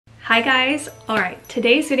Hi guys. Alright,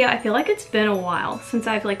 today's video, I feel like it's been a while since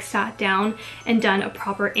I've like sat down and done a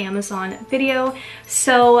proper Amazon video.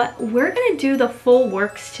 So we're gonna do the full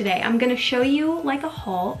works today. I'm gonna show you like a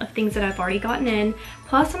haul of things that I've already gotten in.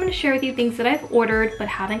 Plus I'm gonna share with you things that I've ordered but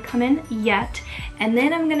haven't come in yet. And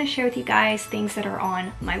then I'm gonna share with you guys things that are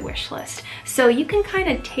on my wish list. So you can kind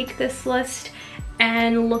of take this list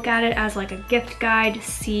and look at it as like a gift guide to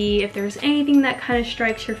see if there's anything that kind of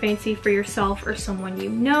strikes your fancy for yourself or someone you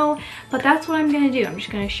know. But that's what I'm gonna do. I'm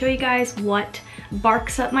just gonna show you guys what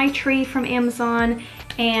barks up my tree from Amazon,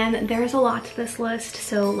 and there's a lot to this list,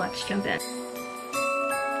 so let's jump in.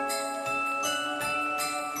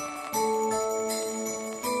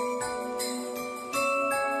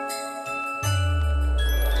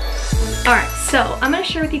 Alright, so I'm going to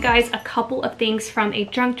share with you guys a couple of things from a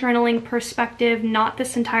junk journaling perspective. Not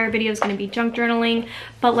this entire video is going to be junk journaling,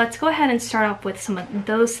 but let's go ahead and start off with some of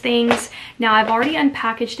those things. Now, I've already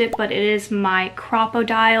unpackaged it, but it is my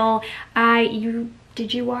Crocodile.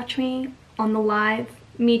 Did you watch me on the live,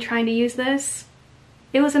 me trying to use this?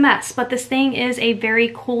 It was a mess, but this thing is a very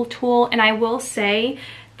cool tool, and I will say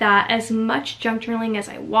that as much junk journaling as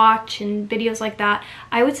I watch and videos like that,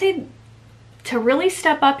 I would say to really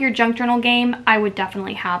step up your junk journal game, I would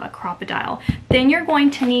definitely have a Crocodile. Then you're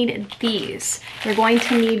going to need these. You're going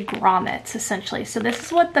to need grommets, essentially. So this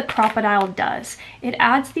is what the Crocodile does. It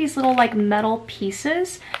adds these little like metal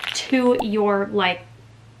pieces to your like,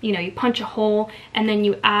 you know, you punch a hole and then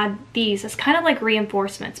you add these. It's kind of like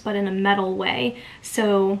reinforcements, but in a metal way.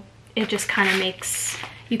 So it just kind of makes,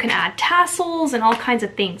 you can add tassels and all kinds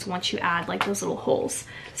of things once you add like those little holes.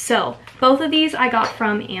 So both of these I got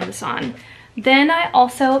from Amazon. Then I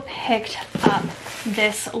also picked up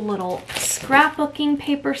this little scrapbooking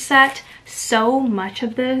paper set. So much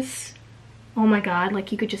of this, oh my god,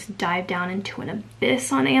 like you could just dive down into an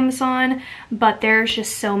abyss on Amazon, but there's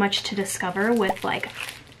just so much to discover with like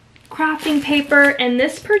crafting paper. And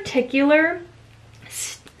this particular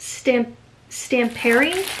stampery,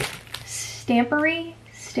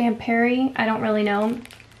 I don't really know,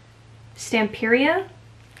 Stamperia,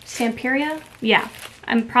 yeah.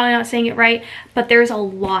 I'm probably not saying it right, but there's a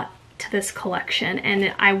lot to this collection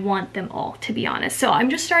and I want them all, to be honest. So I'm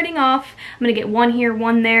just starting off. I'm gonna get one here,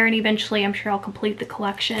 one there, and eventually I'm sure I'll complete the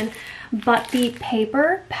collection. But the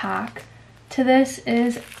paper pack to this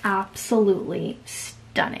is absolutely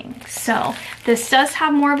stunning. So this does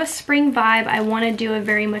have more of a spring vibe. I want to do a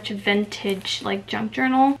very much vintage like junk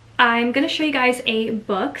journal. I'm going to show you guys a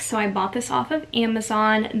book. So I bought this off of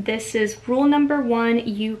Amazon. This is Rule Number 1,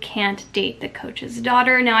 You Can't Date the Coach's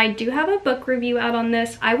Daughter. Now I do have a book review out on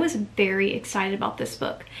this. I was very excited about this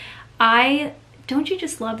book. Don't you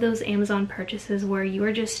just love those Amazon purchases where you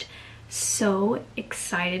are just so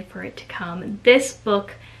excited for it to come? This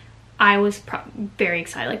book, I was very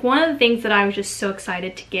excited. Like one of the things that I was just so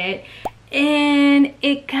excited to get, and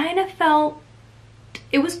it kind of felt,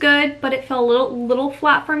 it was good, but it felt a little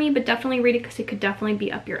flat for me, but definitely read it because it could definitely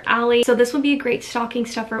be up your alley. So this would be a great stocking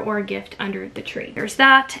stuffer or a gift under the tree. There's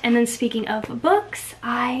that. And then speaking of books,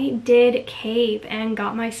 I did cave and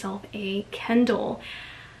got myself a Kindle.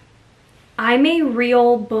 I'm a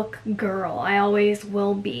real book girl. I always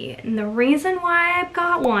will be. And the reason why I've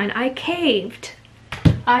got one, I caved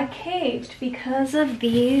because of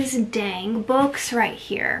these dang books right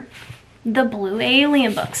here. The Blue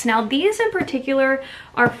Alien books. Now these in particular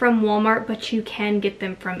are from Walmart, but you can get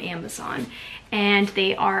them from Amazon. And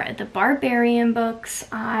they are the Barbarian books.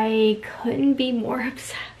 I couldn't be more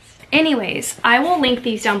obsessed. Anyways, I will link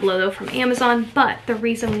these down below though from Amazon, but the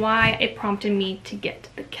reason why it prompted me to get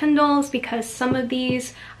the Kindle is because some of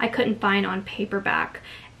these I couldn't find on paperback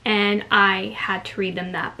and I had to read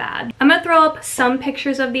them that bad. I'm gonna throw up some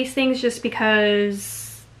pictures of these things just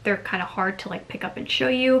because they're kind of hard to like pick up and show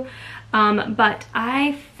you. But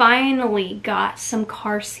I finally got some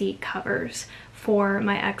car seat covers for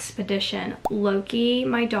my expedition. Loki,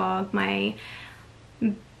 my dog, my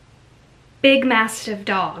big mastiff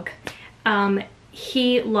dog,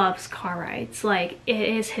 he loves car rides. Like it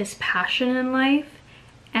is his passion in life,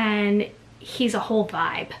 and he's a whole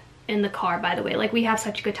vibe in the car, by the way. Like we have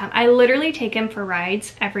such a good time. I literally take him for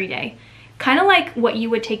rides every day. Kind of like what you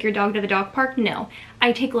would take your dog to the dog park. No,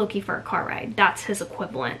 I take Loki for a car ride. That's his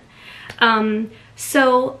equivalent.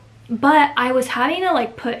 But I was having to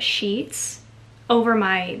like put sheets over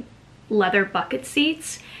my leather bucket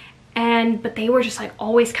seats, but they were just like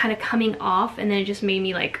always kind of coming off, and then it just made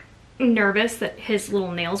me like nervous that his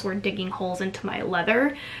little nails were digging holes into my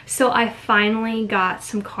leather. So I finally got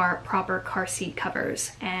some proper car seat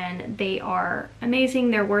covers, and they are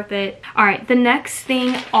amazing. They're worth it. All right, the next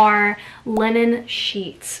thing are linen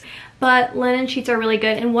sheets. but linen sheets are really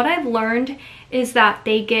good. And what I've learned is that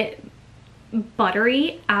they get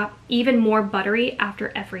buttery, even more buttery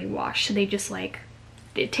after every wash. So they just like,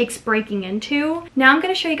 it takes breaking into. Now I'm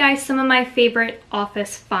going to show you guys some of my favorite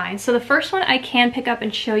office finds. So the first one I can pick up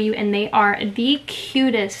and show you, and they are the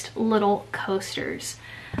cutest little coasters.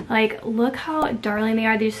 Like, look how darling they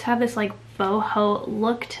are. They just have this like boho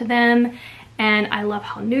look to them, and I love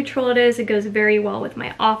how neutral it is. It goes very well with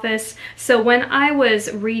my office. So when I was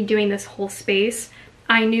redoing this whole space,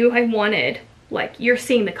 I knew I wanted, like, you're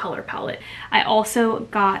seeing the color palette. I also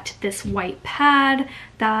got this white pad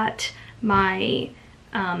that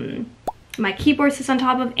my keyboard sits on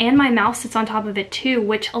top of, and my mouse sits on top of it too,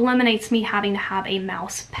 which eliminates me having to have a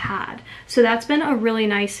mouse pad. So that's been a really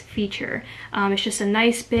nice feature. It's just a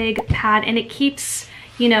nice big pad, and it keeps,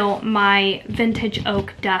 you know, my vintage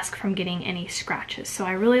oak desk from getting any scratches. So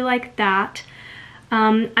I really like that.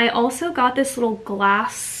 I also got this little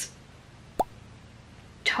glass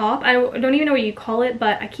top. I don't even know what you call it,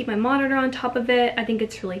 but I keep my monitor on top of it. I think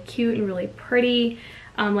it's really cute and really pretty.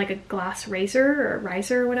 Like a glass razor or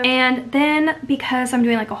riser or whatever. And then because I'm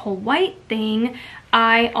doing like a whole white thing,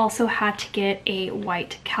 I also had to get a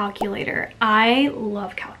white calculator. I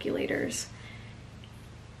love calculators.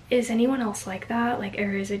 Is anyone else like that? Like,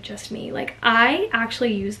 or is it just me? Like, I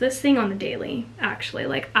actually use this thing on the daily, actually.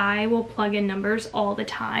 Like, I will plug in numbers all the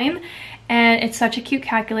time, and it's such a cute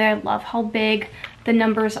calculator. I love how big the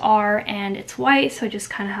numbers are, and it's white, so it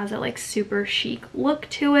just kind of has a like super chic look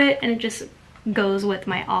to it, and it just goes with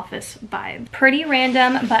my office vibe. Pretty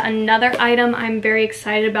random, but another item I'm very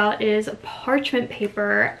excited about is parchment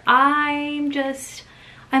paper. I'm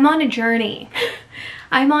on a journey.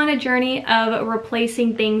 I'm on a journey of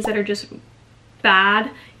replacing things that are just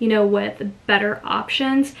bad, you know, with better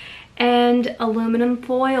options, and aluminum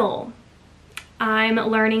foil. I'm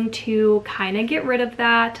learning to kind of get rid of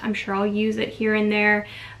that. I'm sure I'll use it here and there,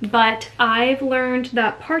 but I've learned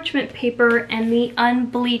that parchment paper and the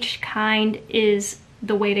unbleached kind is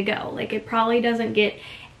the way to go. Like, it probably doesn't get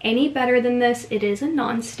any better than this. It is a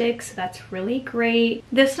non-stick, so that's really great.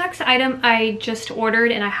 This next item I just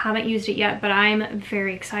ordered and I haven't used it yet, but I'm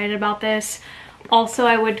very excited about this. Also,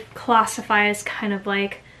 I would classify as kind of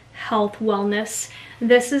like health wellness.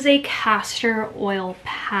 This is a castor oil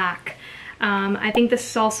pack. I think this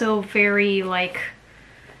is also very like,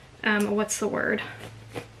 what's the word?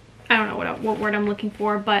 I don't know what word I'm looking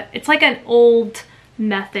for, but it's like an old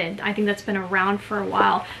method. I think that's been around for a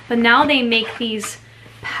while, but now they make these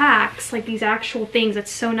packs, like these actual things.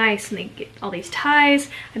 That's so nice, and they get all these ties.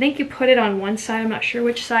 I think you put it on one side, I'm not sure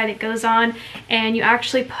which side it goes on, and you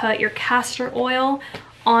actually put your castor oil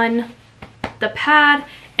on the pad,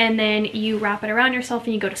 and then you wrap it around yourself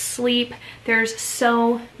and you go to sleep. There's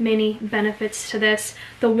so many benefits to this.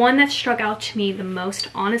 The one that struck out to me the most,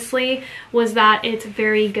 honestly, was that it's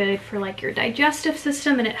very good for like your digestive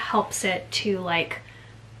system, and it helps it to like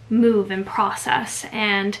move and process.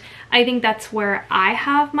 And I think that's where I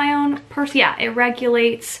have my own it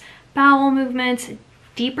regulates bowel movements,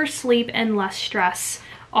 deeper sleep, and less stress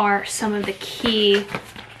are some of the key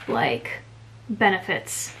like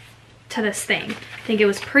benefits to this thing. I think it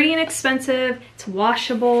was pretty inexpensive, it's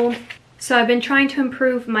washable. So I've been trying to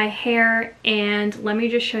improve my hair, and let me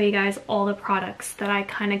just show you guys all the products that I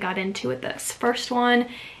kind of got into with this. First one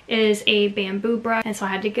is a bamboo brush, and so I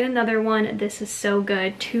had to get another one. This is so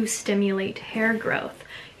good to stimulate hair growth.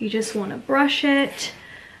 You just want to brush it.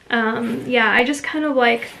 Yeah, I just kind of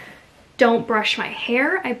like don't brush my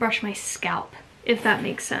hair, I brush my scalp, if that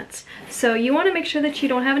makes sense. So you want to make sure that you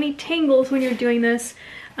don't have any tangles when you're doing this.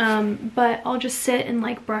 But I'll just sit and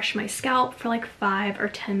like brush my scalp for like 5 or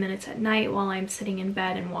 10 minutes at night while I'm sitting in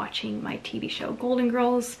bed and watching my TV show Golden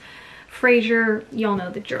Girls, Frasier, y'all know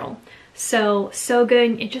the drill. So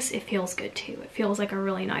good. It feels good too. It feels like a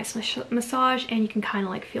really nice massage, and you can kind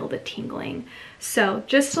of like feel the tingling. So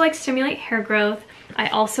just to like stimulate hair growth, I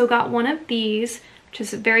also got one of these, which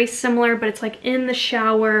is very similar, but it's like in the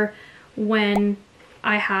shower when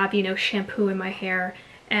I have, you know, shampoo in my hair,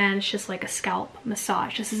 and it's just like a scalp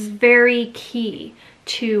massage. This is very key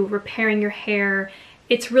to repairing your hair.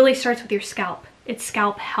 It really starts with your scalp. It's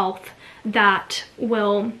scalp health that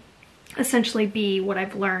will essentially be what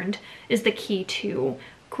I've learned is the key to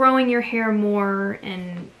growing your hair more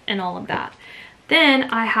and all of that. Then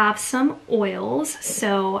I have some oils.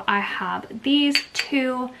 So I have these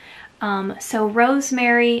two. So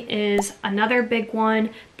rosemary is another big one.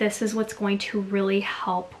 This is what's going to really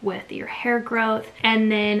help with your hair growth.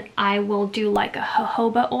 And then I will do like a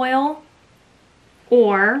jojoba oil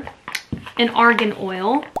or an argan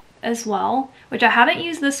oil as well, which I haven't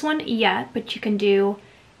used this one yet, but you can do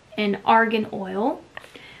an argan oil.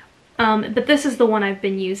 But this is the one I've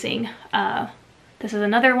been using. This is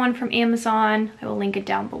another one from Amazon. I will link it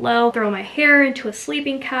down below. Throw my hair into a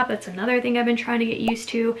sleeping cap. That's another thing I've been trying to get used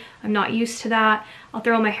to. I'm not used to that. I'll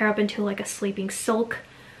throw my hair up into like a sleeping silk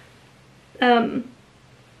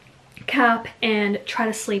cap and try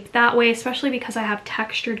to sleep that way, especially because I have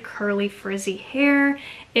textured curly frizzy hair.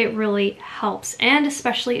 It really helps, and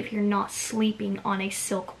especially if you're not sleeping on a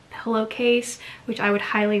silk pillowcase, which I would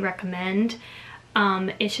highly recommend.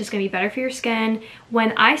 It's just gonna be better for your skin.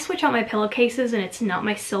 When I switch out my pillowcases and it's not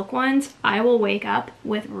my silk ones, I will wake up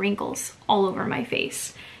with wrinkles all over my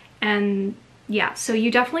face. And yeah, so you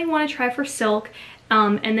definitely want to try for silk.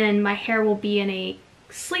 And then my hair will be in a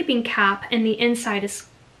sleeping cap and the inside is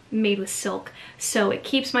made with silk, so it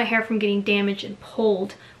keeps my hair from getting damaged and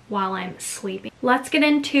pulled while I'm sleeping. Let's get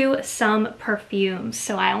into some perfumes.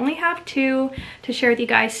 So I only have 2 to share with you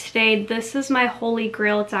guys today. This is my holy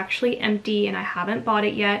grail. It's actually empty and I haven't bought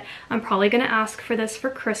it yet. I'm probably gonna ask for this for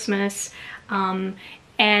Christmas. And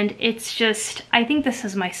it's just, I think this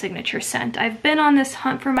is my signature scent. I've been on this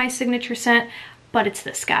hunt for my signature scent, but it's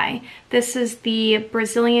this guy. This is the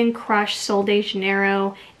Brazilian Crush Sol de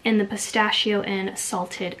Janeiro in the pistachio and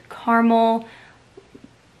salted caramel.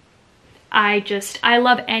 I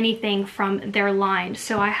love anything from their line.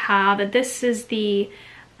 So I have, this is the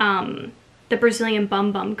Brazilian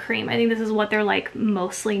Bum Bum Cream. I think this is what they're like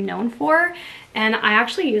mostly known for. And I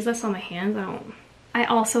actually use this on my hands. I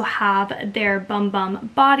also have their Bum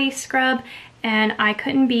Bum Body Scrub, and I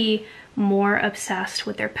couldn't be more obsessed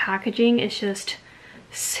with their packaging. It's just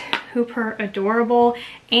super adorable.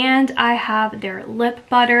 And I have their lip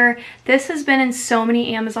butter. This has been in so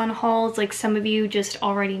many Amazon hauls, like some of you just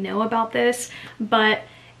already know about this, but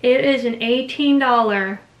it is an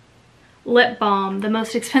 $18 lip balm, the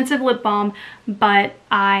most expensive lip balm, but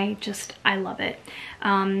I love it.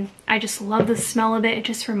 I just love the smell of it. It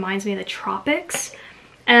just reminds me of the tropics.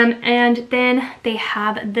 And then they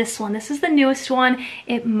have this one. This is the newest one.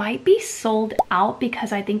 It might be sold out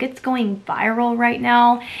because I think it's going viral right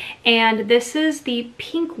now. And this is the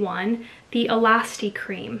pink one, the Elasti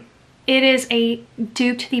Cream. It is a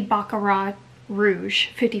dupe to the Baccarat Rouge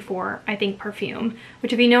 54, I think, perfume,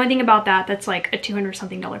 which if you know anything about that, that's like a $200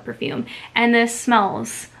 something perfume. And this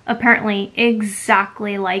smells apparently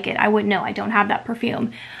exactly like it. I wouldn't know, I don't have that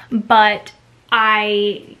perfume, but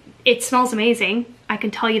it smells amazing. I can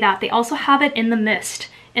tell you that. They also have it in the mist,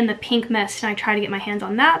 in the pink mist, and I tried to get my hands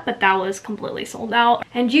on that, but that was completely sold out.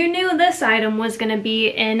 And you knew this item was gonna be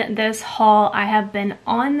in this haul. I have been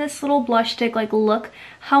on this little blush stick, like look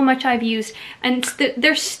how much I've used, and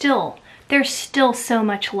there's still so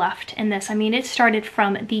much left in this. I mean, it started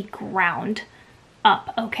from the ground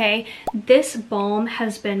up, okay? This balm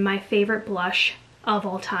has been my favorite blush of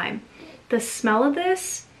all time. The smell of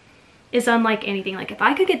this is unlike anything. Like if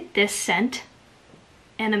I could get this scent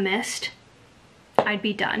and a mist, I'd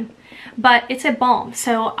be done. But it's a balm,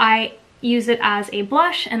 so I use it as a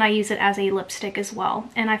blush and I use it as a lipstick as well.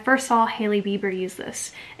 And I first saw Hailey Bieber use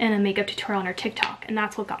this in a makeup tutorial on her TikTok, and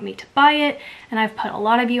that's what got me to buy it. And I've put a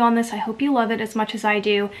lot of you on this. I hope you love it as much as I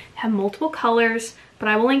do. They have multiple colors, but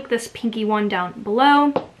I will link this pinky one down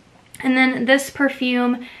below. And then this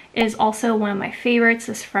perfume is also one of my favorites,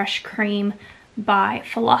 this Fresh Cream by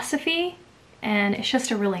Philosophy, and it's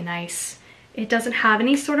just a really nice, it doesn't have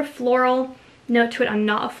any sort of floral note to it. I'm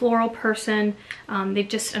not a floral person. They've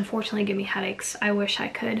just unfortunately given me headaches. I wish I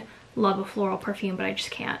could love a floral perfume, but I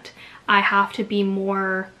just can't. I have to be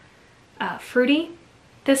more fruity.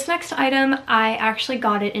 This next item, I actually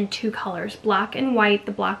got it in 2 colors, black and white.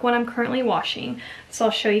 The black one I'm currently washing, so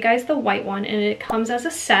I'll show you guys the white one, and it comes as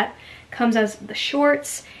a set. It comes as the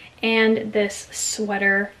shorts and this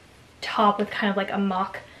sweater top with kind of like a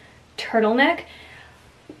mock turtleneck.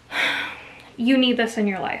 You need this in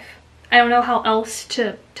your life. I don't know how else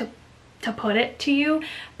to put it to you,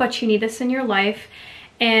 but you need this in your life.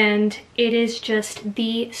 And it is just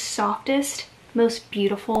the softest, most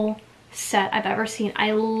beautiful set I've ever seen.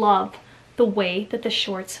 I love the way that the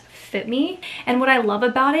shorts fit me. And what I love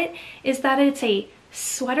about it is that it's a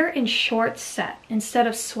sweater and shorts set instead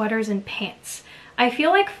of sweaters and pants. I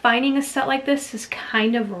feel like finding a set like this is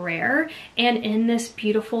kind of rare, and in this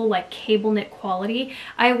beautiful like cable knit quality.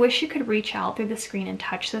 I wish you could reach out through the screen and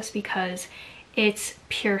touch this because it's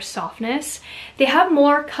pure softness. They have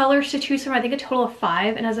more colors to choose from, I think a total of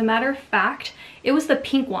 5, and as a matter of fact, it was the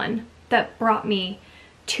pink one that brought me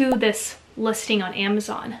to this listing on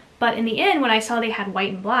Amazon. But in the end, when I saw they had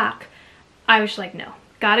white and black, I was like, no,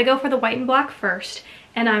 gotta go for the white and black first,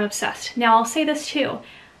 and I'm obsessed. Now I'll say this too,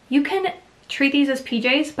 you can treat these as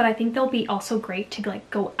PJs, but I think they'll be also great to like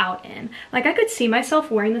go out in. Like I could see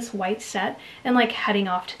myself wearing this white set and like heading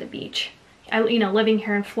off to the beach. You know, living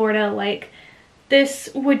here in Florida, like this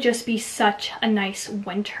would just be such a nice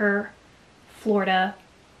winter Florida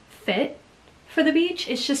fit for the beach.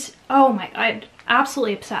 It's just, oh my, I'm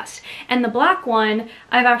absolutely obsessed. And the black one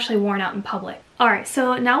I've actually worn out in public. All right,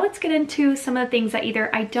 so now let's get into some of the things that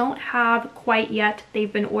either I don't have quite yet,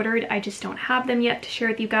 they've been ordered, I just don't have them yet to share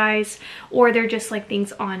with you guys, or they're just like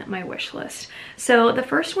things on my wish list. So the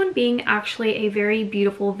first one being actually a very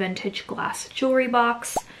beautiful vintage glass jewelry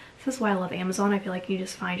box. This is why I love Amazon. I feel like you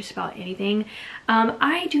just find just about anything.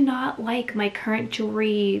 I do not like my current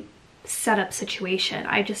jewelry setup situation.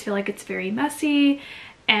 I just feel like it's very messy,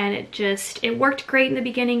 and it worked great in the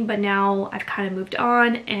beginning, but now I've kind of moved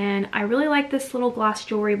on, and I really like this little glass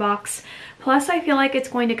jewelry box. Plus I feel like it's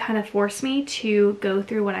going to kind of force me to go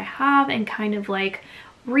through what I have and kind of like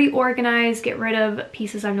reorganize, get rid of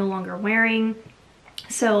pieces I'm no longer wearing.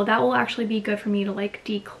 So that will actually be good for me to like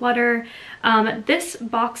declutter. This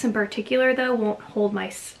box in particular though won't hold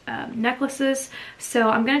my necklaces, so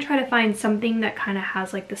I'm gonna try to find something that kind of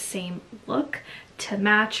has like the same look to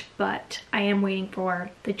match, but I am waiting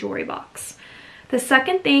for the jewelry box. The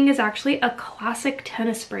second thing is actually a classic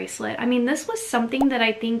tennis bracelet. I mean, this was something that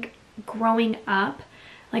I think growing up,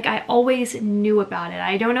 like I always knew about it.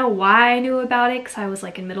 I don't know why I knew about it because I was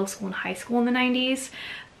like in middle school and high school in the 90s,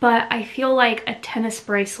 but I feel like a tennis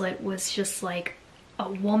bracelet was just like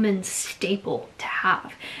a woman's staple to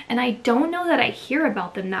have. And I don't know that I hear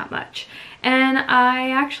about them that much. And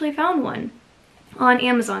I actually found one on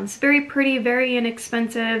Amazon. It's very pretty, very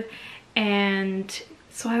inexpensive, and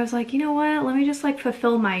so I was like, you know what, let me just like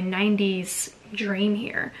fulfill my 90s dream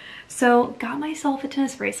here. So got myself a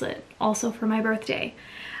tennis bracelet also for my birthday.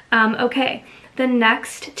 Okay, the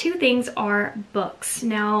next two things are books.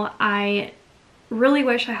 Now I really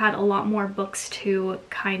wish I had a lot more books to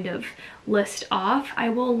kind of list off. I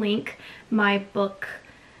will link my book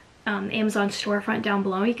Amazon storefront down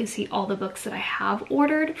below. You can see all the books that I have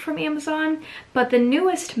ordered from Amazon, but the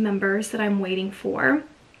newest members that I'm waiting for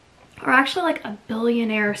are actually like a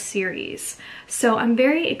billionaire series. So I'm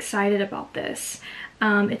very excited about this.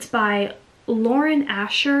 It's by Lauren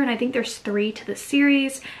Asher, and I think there's 3 to the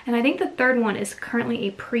series, and I think the third one is currently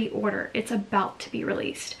a pre-order. It's about to be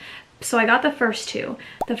released. So I got the first 2.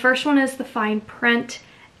 The first one is the fine print,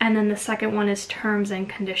 and then the second one is terms and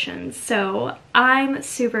conditions. So I'm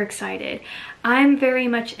super excited. I'm very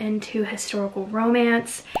much into historical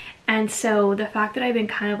romance, and so the fact that I've been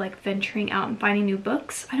kind of like venturing out and finding new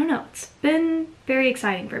books, I don't know, it's been very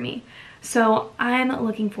exciting for me. So I'm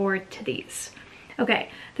looking forward to these. Okay,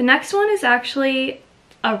 the next one is actually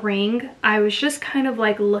a ring. I was just kind of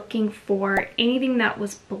like looking for anything that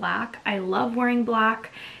was black. I love wearing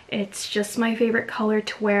black. It's just my favorite color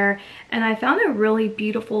to wear, and I found a really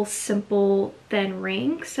beautiful, simple, thin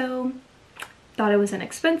ring, so thought it was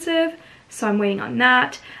inexpensive, so I'm waiting on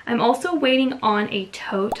that. I'm also waiting on a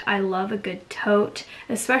tote. I love a good tote,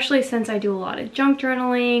 especially since I do a lot of junk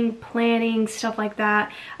journaling, planning, stuff like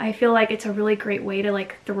that. I feel like it's a really great way to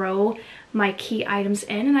like throw my key items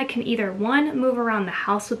in, and I can either move around the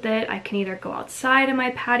house with it, I can either go outside in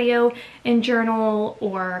my patio and journal,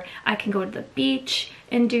 or I can go to the beach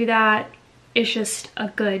and do that. It's just a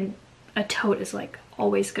tote is like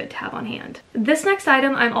always good to have on hand. This next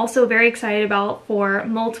item I'm also very excited about for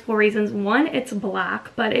multiple reasons. One, it's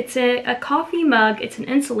black, but it's a coffee mug. It's an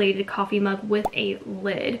insulated coffee mug with a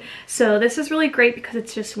lid. So this is really great because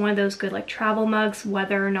it's just one of those good like travel mugs,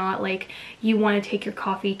 whether or not like you want to take your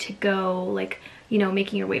coffee to go, like, you know,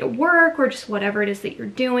 making your way to work or just whatever it is that you're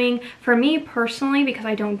doing. For me personally, because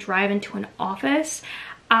I don't drive into an office,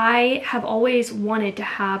 I have always wanted to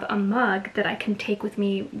have a mug that I can take with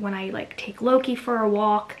me when I like take Loki for a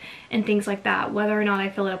walk and things like that. Whether or not I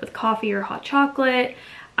fill it up with coffee or hot chocolate,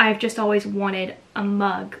 I've just always wanted a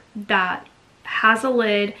mug that has a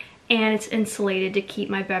lid and it's insulated to keep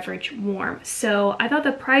my beverage warm. So I thought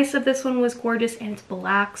the price of this one was gorgeous, and it's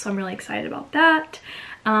black, so I'm really excited about that.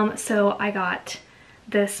 So I got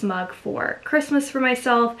this mug for Christmas for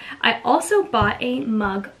myself. I also bought a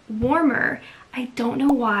mug warmer. I don't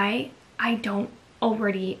know why I don't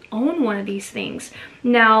already own one of these things.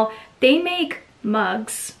 Now, they make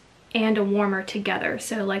mugs and a warmer together,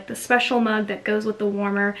 so like the special mug that goes with the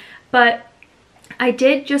warmer, but I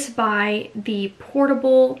did just buy the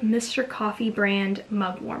portable Mr. Coffee brand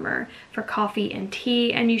mug warmer for coffee and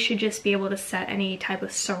tea, and you should just be able to set any type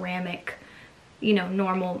of ceramic, you know,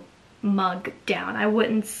 normal mug down. I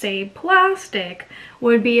wouldn't say plastic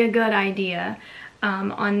would be a good idea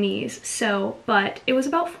on these. So, but it was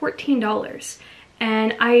about $14,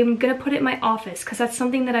 and I'm gonna put it in my office because that's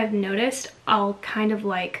something that I've noticed. I'll kind of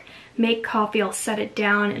like make coffee, I'll set it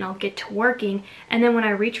down, and I'll get to working, and then when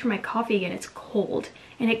I reach for my coffee again, it's cold,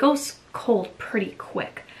 and it goes cold pretty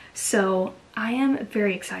quick. So I am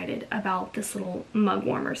very excited about this little mug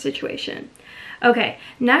warmer situation. Okay,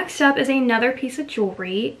 next up is another piece of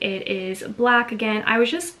jewelry. It is black again. I was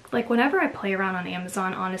just like, whenever I play around on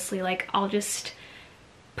Amazon, honestly, like I'll just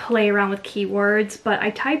play around with keywords, but I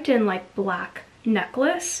typed in like black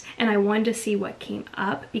necklace and I wanted to see what came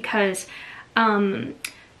up because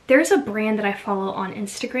there's a brand that I follow on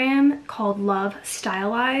Instagram called Love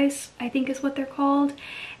Stylize, I think is what they're called.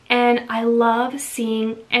 And I love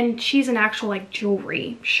seeing, and she's an actual like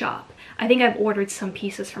jewelry shop. I think I've ordered some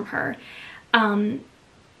pieces from her.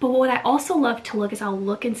 But what I also love to look is I'll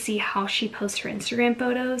look and see how she posts her Instagram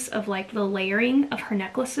photos of like the layering of her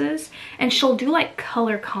necklaces, and she'll do like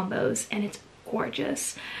color combos and it's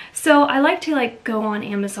gorgeous. So I like to like go on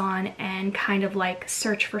Amazon and kind of like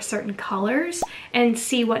search for certain colors and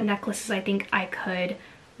see what necklaces I think I could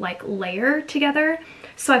like layer together.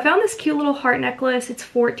 So I found this cute little heart necklace. It's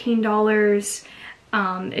 $14.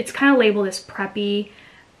 It's kind of labeled as preppy.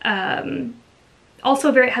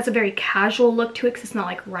 Also has a very casual look to it because it's not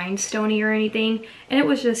like rhinestone-y or anything. And it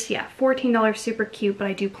was just, yeah, $14, super cute, but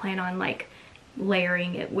I do plan on like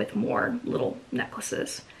layering it with more little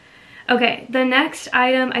necklaces. Okay, the next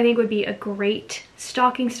item I think would be a great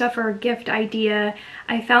stocking stuffer or gift idea.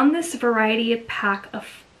 I found this variety pack of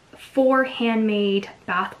 4 handmade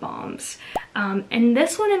bath bombs. And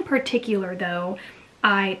this one in particular though,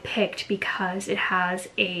 I picked because it has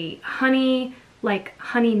a honey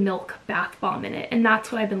milk bath bomb in it, and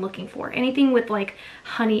that's what I've been looking for. Anything with like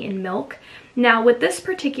honey and milk. Now with this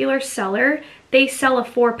particular seller, they sell a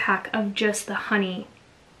 4-pack of just the honey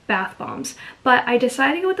bath bombs, but I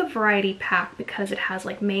decided to go with a variety pack because it has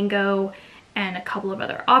like mango and a couple of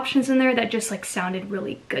other options in there that just like sounded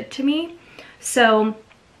really good to me. So,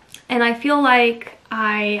 and I feel like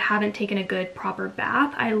I haven't taken a good proper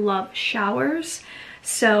bath. I love showers,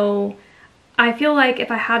 so I feel like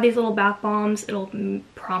if I have these little bath bombs, it'll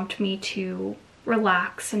prompt me to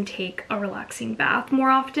relax and take a relaxing bath more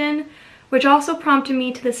often, which also prompted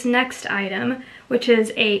me to this next item, which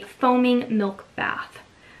is a foaming milk bath.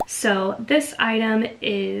 So this item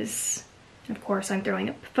is, of course I'm throwing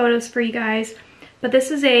up photos for you guys, but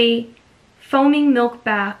this is a foaming milk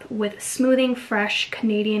bath with smoothing fresh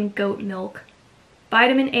Canadian goat milk,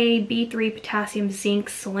 vitamin A, B3, potassium, zinc,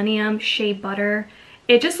 selenium, shea butter.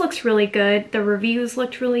 It just looks really good. The reviews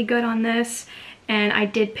looked really good on this, and I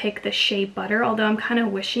did pick the shea butter, although I'm kind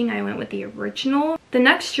of wishing I went with the original. The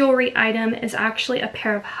next jewelry item is actually a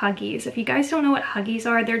pair of Huggies. If you guys don't know what Huggies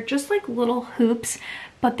are, they're just like little hoops,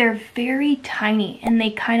 but they're very tiny and they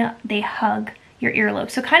hug your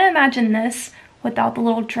earlobe. So kind of imagine this without the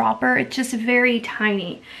little dropper. It's just very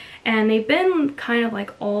tiny, and they've been kind of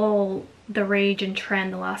like all the rage and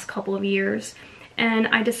trend the last couple of years. And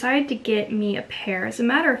I decided to get me a pair. As a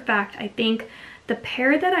matter of fact, I think the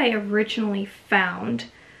pair that I originally found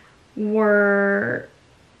were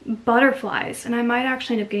butterflies, and I might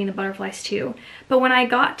actually end up getting the butterflies too. But when I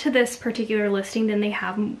got to this particular listing, then they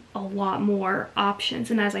have a lot more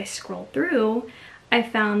options, and as I scrolled through, I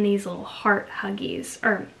found these little heart Huggies,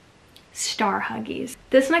 or star Huggies.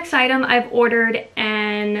 This next item I've ordered,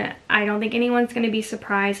 and I don't think anyone's going to be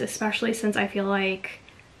surprised, especially since I feel like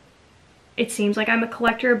it seems like I'm a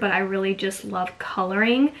collector, but I really just love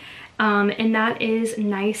coloring. And that is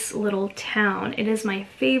Nice Little Town. It is my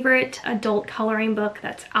favorite adult coloring book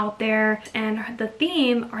that's out there. And the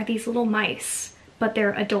theme are these little mice, but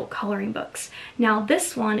they're adult coloring books. Now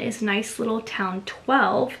this one is Nice Little Town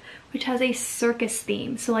 12, which has a circus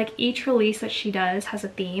theme. So like each release that she does has a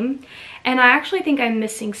theme. And I actually think I'm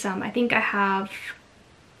missing some. I think I have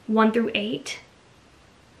 1 through 8.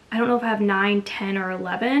 I don't know if I have 9, 10, or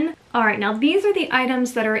 11. All right, now these are the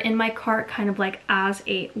items that are in my cart kind of like as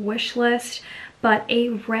a wish list, but a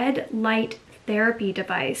red light therapy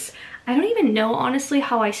device. I don't even know honestly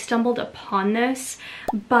how I stumbled upon this,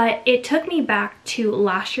 but it took me back to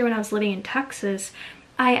last year when I was living in Texas.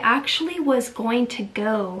 I actually was going to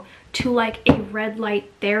go to like a red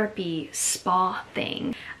light therapy spa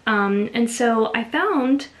thing. And so I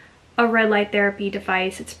found a red light therapy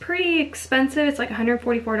device. It's pretty expensive. It's like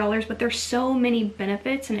 $144, but there's so many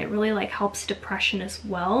benefits, and it really like helps depression as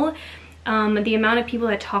well. The amount of people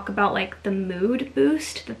that talk about like the mood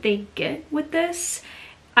boost that they get with this,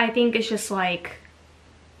 I think is just like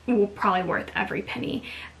probably worth every penny.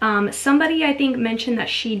 Somebody I think mentioned that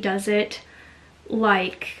she does it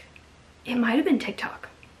like, it might have been TikTok,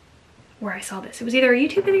 where I saw this. It was either a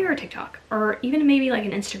YouTube video or a TikTok, or even maybe like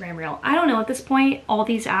an Instagram reel. I don't know at this point. All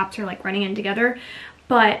these apps are like running in together,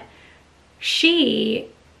 but she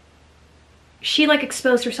like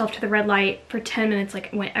exposed herself to the red light for 10 minutes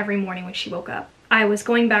like every morning when she woke up. I was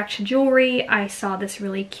going back to jewelry. I saw this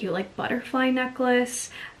really cute like butterfly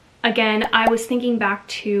necklace. Again, I was thinking back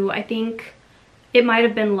to, I think it might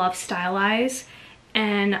have been Love Stylize,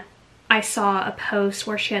 and I saw a post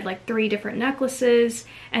where she had like 3 different necklaces,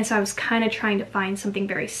 and so I was kind of trying to find something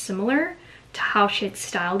very similar to how she had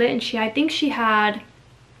styled it. And I think she had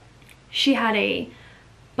a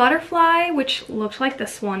butterfly, which looked like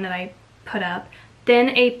this one that I put up, then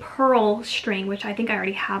a pearl string, which I think I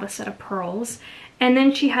already have a set of pearls, and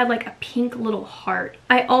then she had like a pink little heart.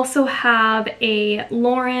 I also have a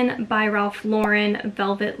Lauren by Ralph Lauren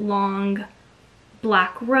velvet long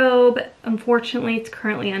black robe. Unfortunately, it's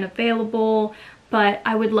currently unavailable, but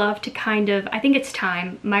I would love to kind of, I think it's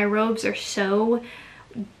time. My robes are so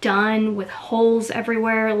done with holes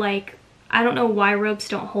everywhere. Like, I don't know why robes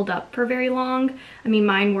don't hold up for very long. I mean,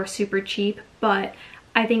 mine were super cheap, but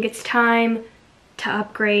I think it's time to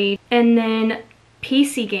upgrade. And then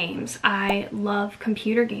PC games. I love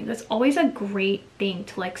computer games. It's always a great thing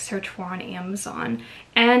to like search for on Amazon.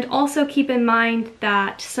 And also keep in mind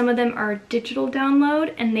that some of them are digital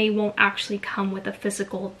download and they won't actually come with a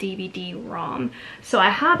physical DVD-ROM. So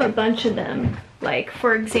I have a bunch of them, like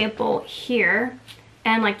for example here.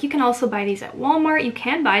 And like you can also buy these at Walmart. You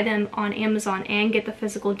can buy them on Amazon and get the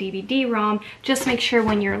physical DVD-ROM. Just make sure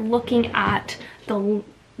when you're looking at the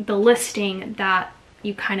listing that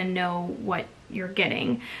you kind of know what you're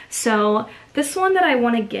getting. So this one that I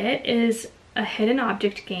want to get is a hidden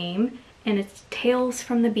object game, and it's Tales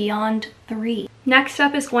from the Beyond 3. Next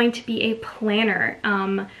up is going to be a planner.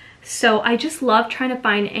 So I just love trying to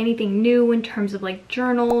find anything new in terms of like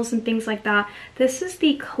journals and things like that. This is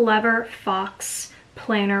the Clever Fox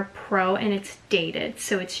Planner Pro, and it's dated.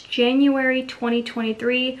 So it's January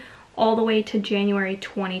 2023 all the way to January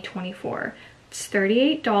 2024. It's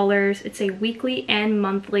 $38. It's a weekly and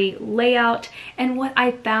monthly layout. And what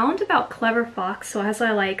I found about Clever Fox, so as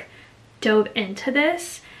I like dove into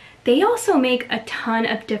this, they also make a ton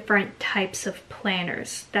of different types of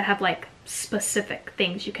planners that have like specific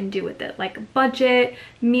things you can do with it, like budget,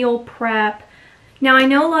 meal prep. Now I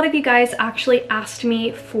know a lot of you guys actually asked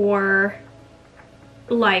me for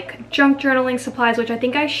like junk journaling supplies, which I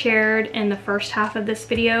think I shared in the first half of this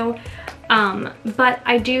video. But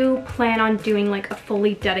I do plan on doing like a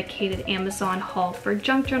fully dedicated Amazon haul for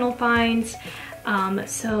junk journal finds.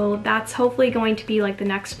 So that's hopefully going to be like the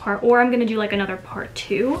next part, or I'm going to do like another part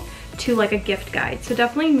 2 to like a gift guide. So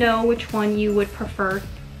definitely know which one you would prefer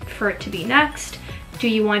for it to be next. Do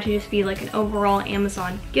you want to just be like an overall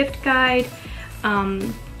Amazon gift guide?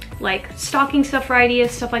 Like stocking stuff,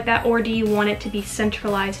 ideas, stuff like that, or do you want it to be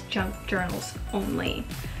centralized junk journals only?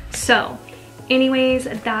 So anyways,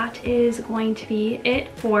 that is going to be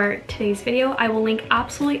it for today's video. I will link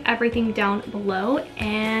absolutely everything down below,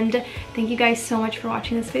 and thank you guys so much for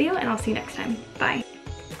watching this video, and I'll see you next time. Bye.